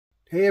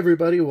Hey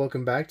everybody,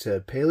 welcome back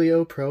to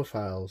Paleo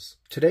Profiles.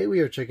 Today we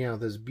are checking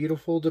out this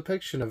beautiful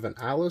depiction of an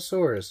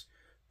Allosaurus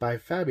by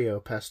Fabio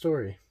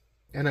Pastori.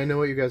 And I know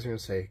what you guys are going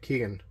to say,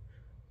 Keegan,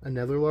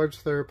 another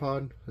large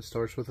theropod that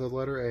starts with the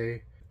letter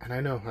A. And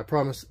I know, I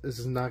promise, this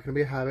is not going to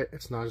be a habit.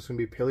 It's not just going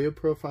to be Paleo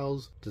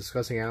Profiles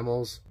discussing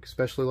animals,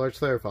 especially large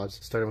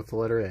theropods, starting with the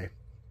letter A.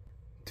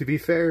 To be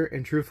fair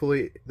and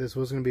truthfully, this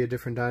was going to be a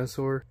different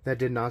dinosaur that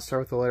did not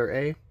start with the letter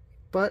A.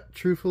 But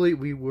truthfully,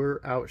 we were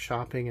out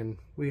shopping and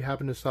we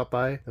happened to stop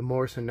by the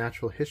Morrison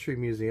Natural History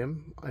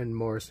Museum in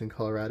Morrison,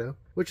 Colorado,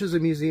 which is a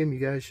museum you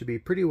guys should be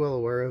pretty well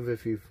aware of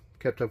if you've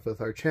kept up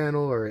with our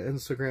channel or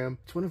Instagram.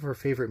 It's one of our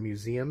favorite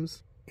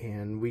museums,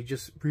 and we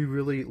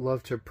really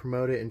love to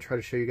promote it and try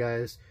to show you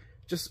guys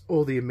just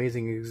all the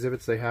amazing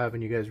exhibits they have,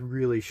 and you guys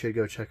really should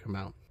go check them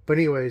out. But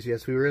anyways,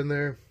 yes, we were in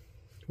there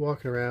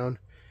walking around,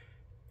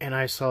 and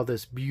I saw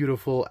this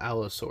beautiful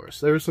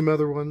Allosaurus. There were some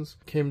other ones,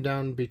 came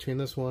down between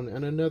this one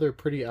and another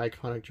pretty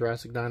iconic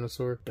Jurassic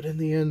dinosaur, but in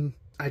the end,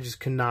 I just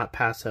could not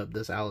pass up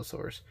this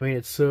Allosaurus. I mean,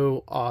 it's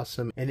so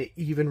awesome, and it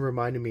even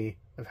reminded me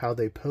of how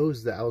they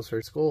posed the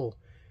Allosaurus skull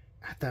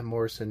at that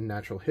Morrison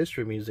Natural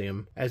History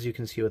Museum, as you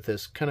can see with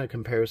this kind of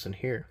comparison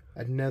here.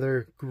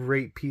 Another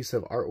great piece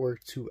of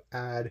artwork to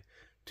add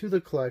to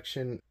the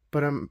collection,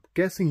 but I'm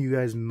guessing you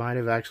guys might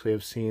have actually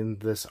seen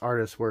this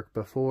artist's work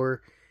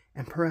before,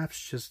 and perhaps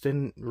just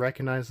didn't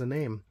recognize the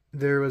name.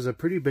 There was a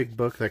pretty big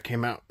book that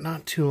came out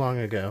not too long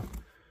ago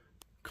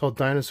called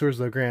Dinosaurs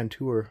the Grand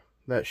Tour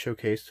that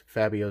showcased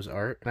Fabio's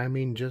art. And I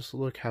mean, just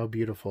look how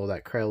beautiful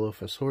that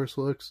Allosaurus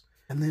looks.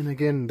 And then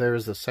again, there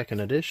was the second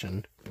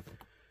edition,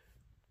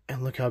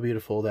 and look how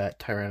beautiful that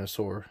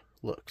Tyrannosaur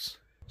looks.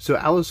 So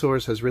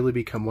Allosaurus has really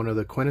become one of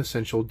the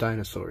quintessential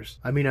dinosaurs.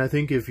 I mean, I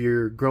think if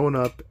you're growing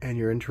up and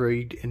you're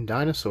intrigued in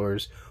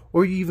dinosaurs,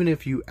 or even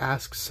if you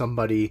ask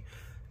somebody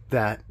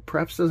that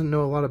perhaps doesn't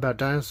know a lot about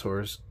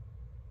dinosaurs,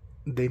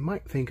 they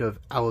might think of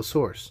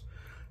Allosaurus.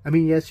 I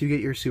mean, yes, you get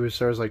your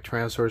superstars like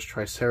Tyrannosaurus,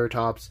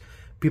 Triceratops.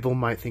 People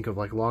might think of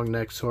like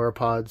long-necked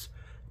sauropods,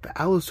 but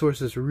Allosaurus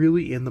is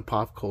really in the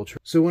pop culture.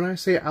 So when I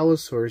say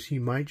Allosaurus,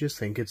 you might just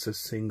think it's a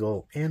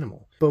single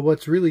animal. But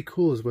what's really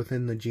cool is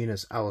within the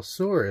genus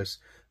Allosaurus,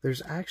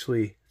 there's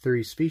actually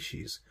 3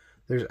 species.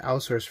 There's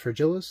Allosaurus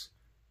fragilis,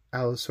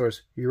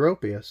 Allosaurus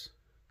europaeus,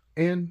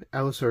 and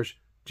Allosaurus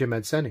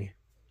jemmedseni.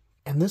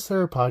 And this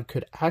theropod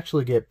could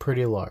actually get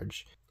pretty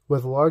large,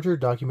 with larger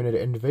documented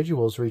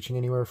individuals reaching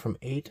anywhere from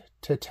 8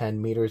 to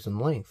 10 meters in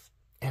length.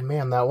 And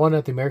man, that one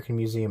at the American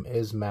Museum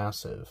is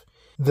massive.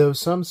 Though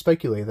some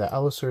speculate that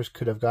Allosaurus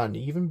could have gotten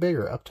even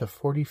bigger, up to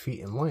 40 feet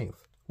in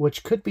length,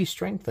 which could be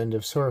strengthened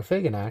if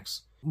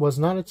Saurophaganax was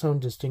not its own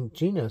distinct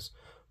genus,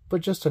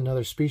 but just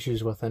another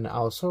species within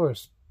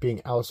Allosaurus,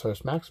 being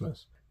Allosaurus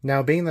maximus.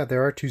 Now, being that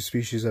there are 2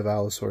 species of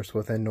Allosaurus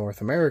within North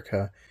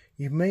America,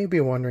 you may be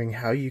wondering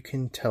how you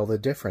can tell the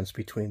difference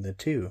between the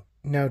two.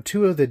 Now,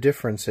 2 of the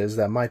differences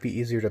that might be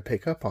easier to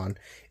pick up on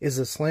is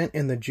the slant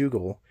in the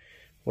jugal,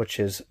 which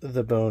is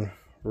the bone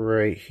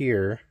right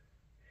here,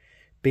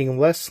 being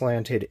less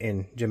slanted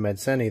in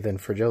jemmedseni than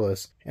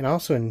fragilis. And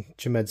also in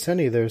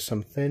jemmedseni, there's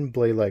some thin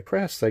blade-like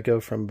crests that go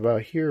from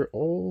about here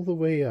all the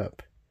way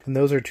up. And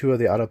those are 2 of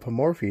the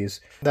autapomorphies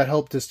that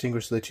help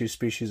distinguish the 2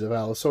 species of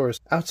Allosaurus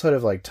outside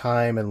of like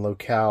time and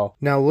locale.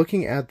 Now,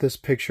 looking at this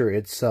picture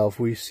itself,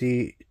 we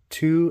see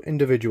 2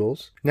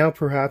 individuals. Now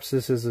perhaps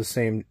this is the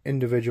same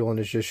individual and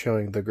is just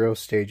showing the growth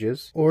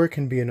stages, or it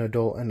can be an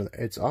adult and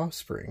its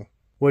offspring.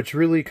 What's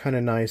really kind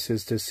of nice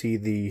is to see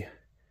the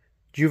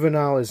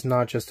juvenile is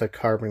not just a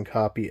carbon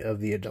copy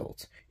of the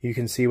adult. You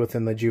can see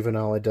within the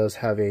juvenile it does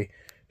have a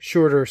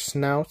shorter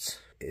snout.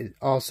 It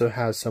also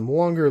has some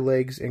longer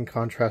legs in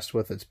contrast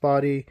with its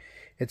body.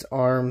 Its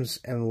arms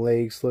and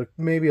legs look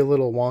maybe a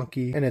little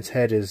wonky, and its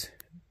head is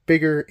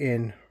bigger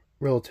in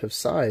relative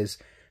size,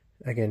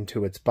 again,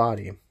 to its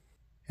body.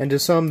 And to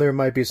some, there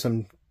might be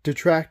some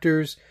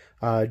detractors.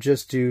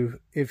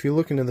 If you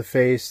look into the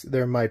face,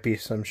 there might be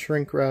some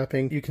shrink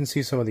wrapping. You can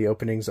see some of the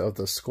openings of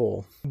the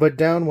skull. But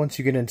down, once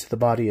you get into the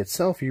body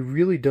itself, you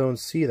really don't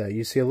see that.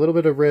 You see a little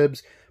bit of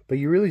ribs, but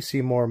you really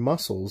see more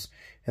muscles.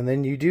 And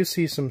then you do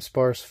see some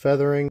sparse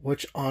feathering,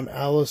 which on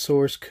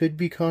Allosaurus could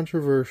be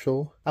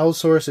controversial.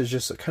 Allosaurus is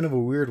just kind of a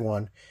weird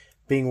one,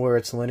 being where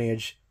its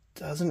lineage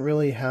doesn't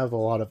really have a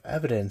lot of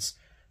evidence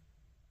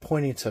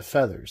pointing to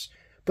feathers.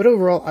 But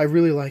overall, I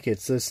really like it.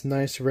 It's this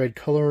nice red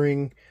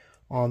coloring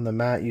on the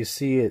mat. You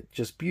see it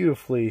just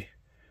beautifully.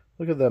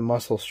 Look at that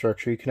muscle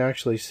structure. You can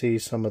actually see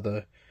some of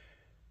the,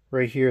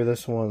 right here,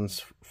 this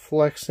one's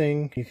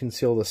flexing. You can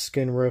see all the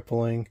skin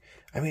rippling.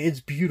 I mean,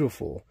 it's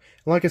beautiful.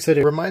 And like I said,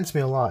 it reminds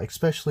me a lot,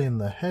 especially in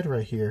the head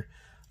right here,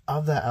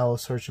 of that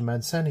Allosaurus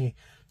jemmedseni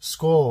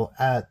skull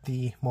at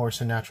the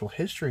Morrison Natural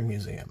History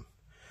Museum.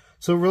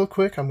 So real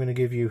quick, I'm going to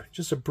give you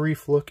just a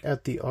brief look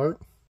at the art.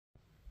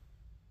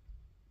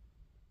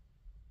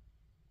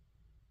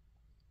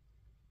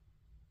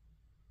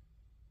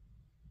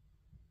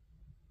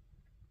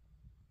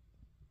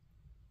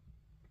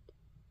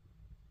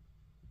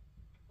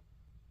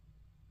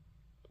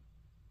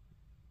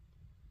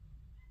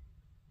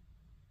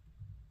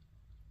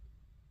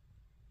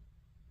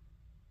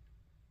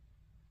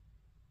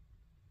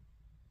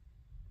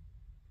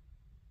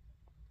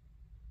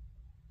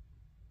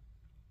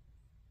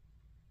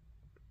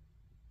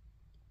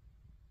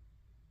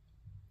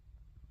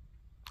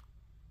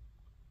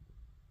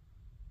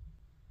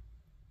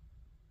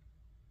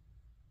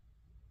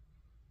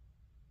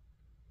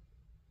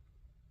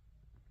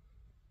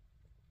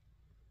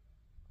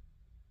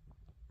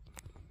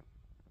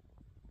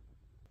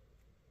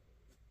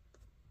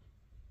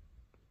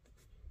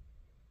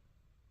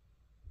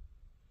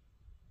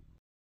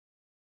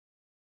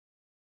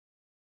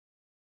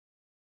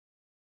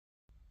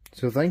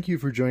 So thank you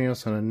for joining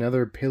us on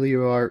another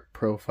Paleoart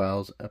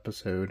Profiles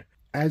episode.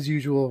 As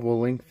usual,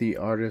 we'll link the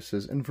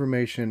artist's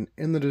information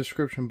in the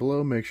description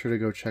below. Make sure to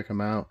go check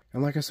them out.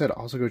 And like I said,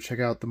 also go check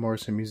out the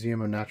Morrison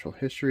Museum of Natural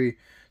History.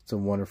 It's a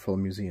wonderful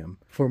museum.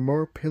 For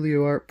more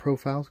Paleoart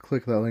profiles,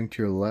 click that link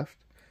to your left.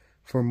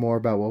 For more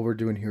about what we're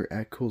doing here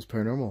at Cool's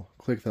Paranormal,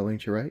 click that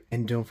link to your right.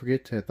 And don't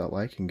forget to hit that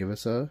like and give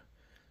us a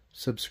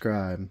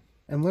subscribe.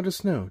 And let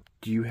us know,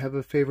 do you have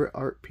a favorite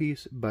art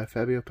piece by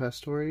Fabio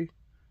Pastori?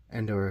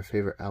 And or a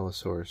favorite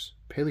Allosaurus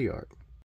Paleoart?